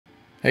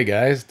Hey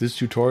guys, this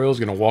tutorial is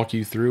going to walk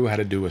you through how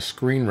to do a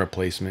screen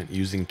replacement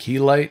using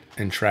Keylight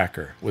and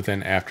Tracker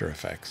within After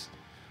Effects.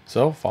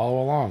 So follow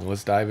along,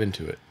 let's dive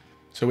into it.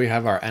 So we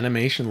have our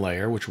animation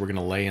layer, which we're going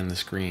to lay in the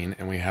screen,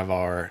 and we have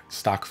our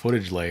stock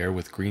footage layer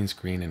with green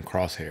screen and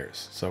crosshairs.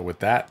 So with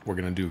that, we're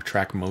going to do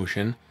track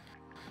motion,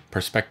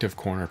 perspective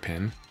corner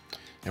pin,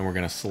 and we're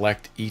going to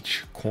select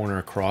each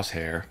corner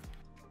crosshair,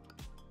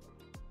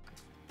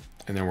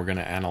 and then we're going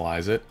to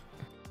analyze it.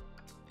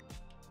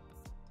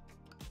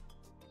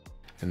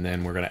 And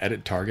then we're going to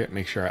edit target,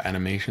 make sure our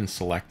animation's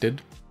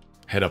selected,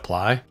 hit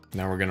apply.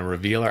 Now we're going to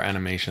reveal our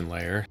animation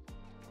layer,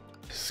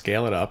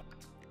 scale it up,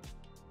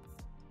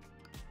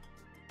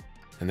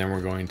 and then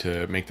we're going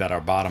to make that our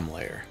bottom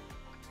layer.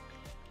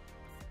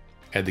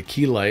 Add the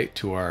key light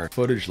to our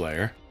footage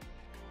layer,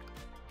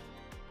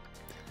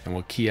 and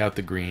we'll key out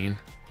the green.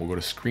 We'll go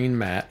to screen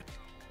matte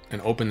and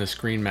open the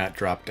screen matte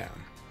drop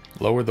down.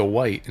 Lower the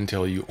white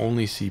until you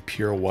only see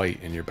pure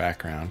white in your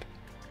background.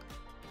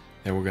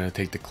 Then we're going to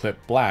take the clip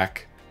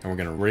black and we're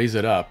going to raise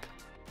it up,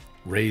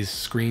 raise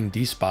screen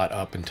despot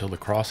up until the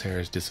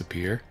crosshairs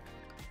disappear.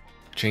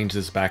 Change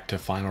this back to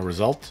final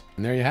result,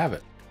 and there you have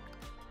it.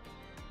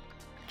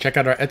 Check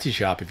out our Etsy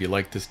shop if you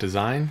like this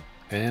design,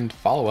 and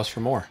follow us for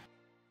more.